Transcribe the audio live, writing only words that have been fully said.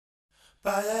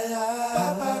There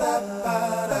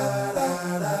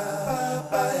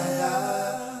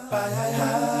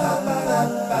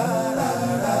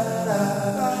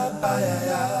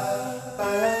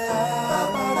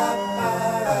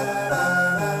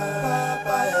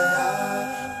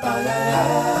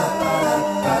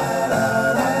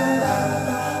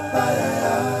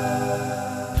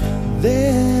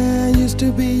used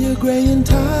to be a graying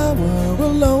tower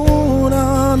alone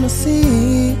on the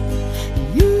sea.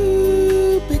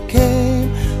 You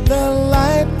became the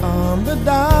light on the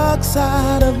dark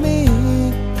side of me.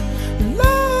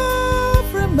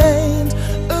 Love remains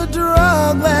a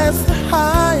drug that's the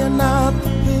high and not the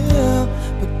pill.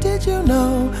 But did you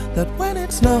know that when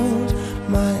it snows,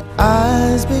 my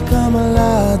eyes become a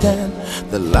light, and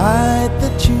the light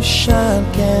that you shine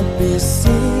can't be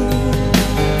seen?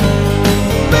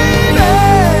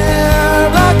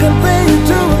 I compare you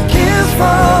to a kiss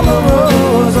from a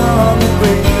rose on the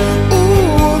grave.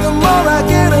 Ooh, the more I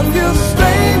get of you, the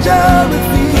stranger it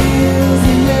feels,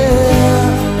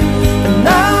 yeah. And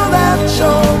now that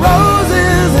your rose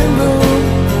is in bloom,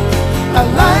 a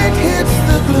light hits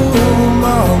the gloom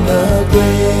on the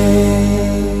grave.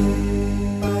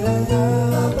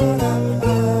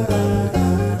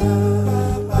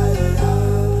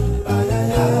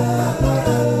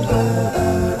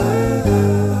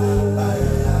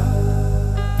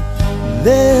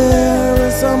 There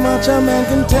is so much a man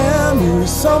can tell you,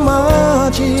 so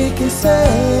much he can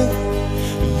say.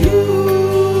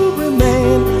 You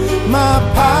remain my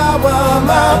power,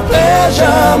 my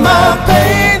pleasure, my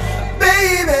pain,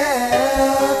 baby.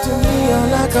 To me you're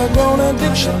like a grown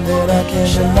addiction that I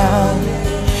can't deny.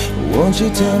 Won't you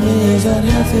tell me, is that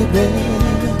healthy, baby?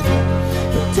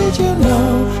 But did you know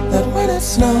that when it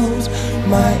snows,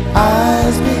 my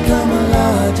eyes become a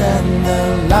light, and the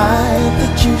light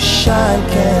that you shine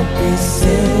can't be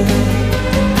seen?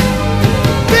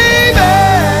 Baby,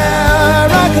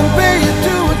 I compare you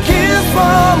to a kiss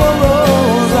from a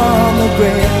rose on the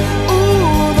grave.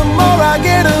 Ooh, the more I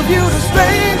get of you, the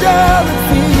stranger it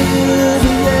feels,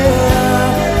 yeah.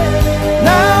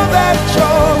 Now that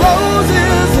your rose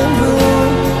is in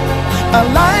bloom, a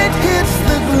light hits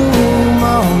the gloom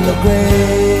on the grave.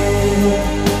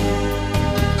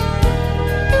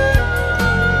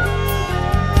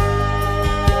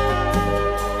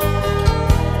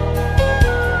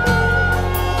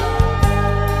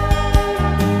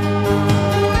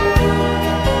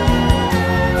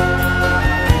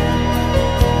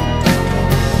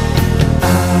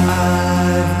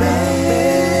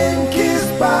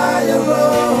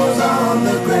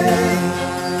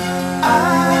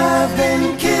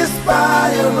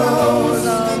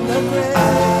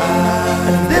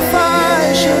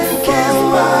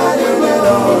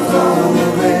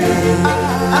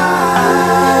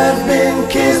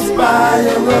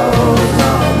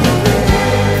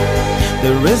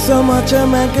 There is so much a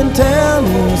man can tell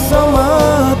me, so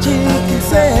much he can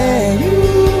say. You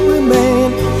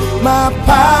remain my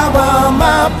power,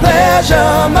 my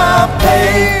pleasure, my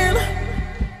pain.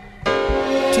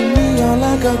 To me you're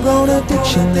like a grown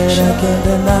addiction that I can't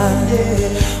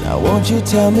deny. Now won't you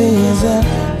tell me, is that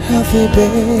healthy,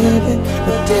 baby?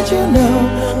 But did you know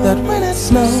that when it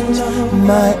snows,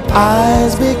 my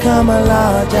eyes become a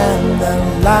light, and the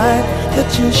light that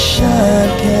you shine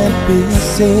can't be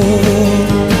seen?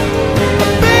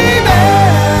 Baby,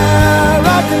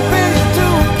 I compare you to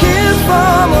a kiss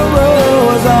from a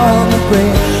rose on the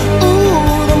grave.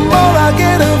 Ooh, the more I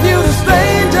get of you, the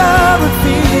stranger it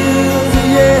feels,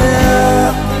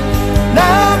 yeah.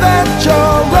 Now that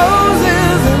your rose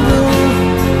is in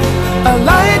bloom, a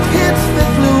light hits the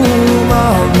gloom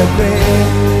on the grave.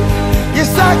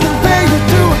 Yes, I compare you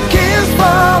to a kiss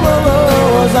from a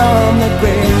rose on the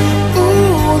grave.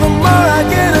 Ooh, the more I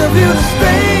get of you, the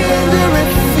stranger it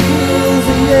feels,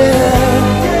 yeah.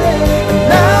 And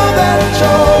now that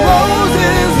your rose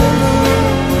is in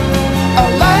bloom, a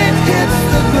light hits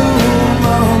the gloom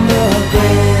on the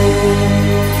grave.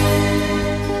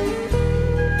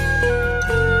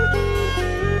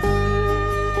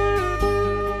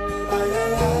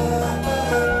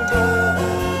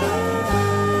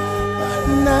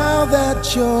 Now that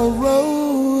your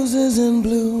rose is in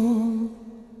bloom,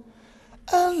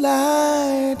 a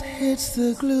light hits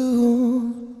the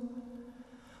gloom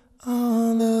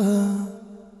on the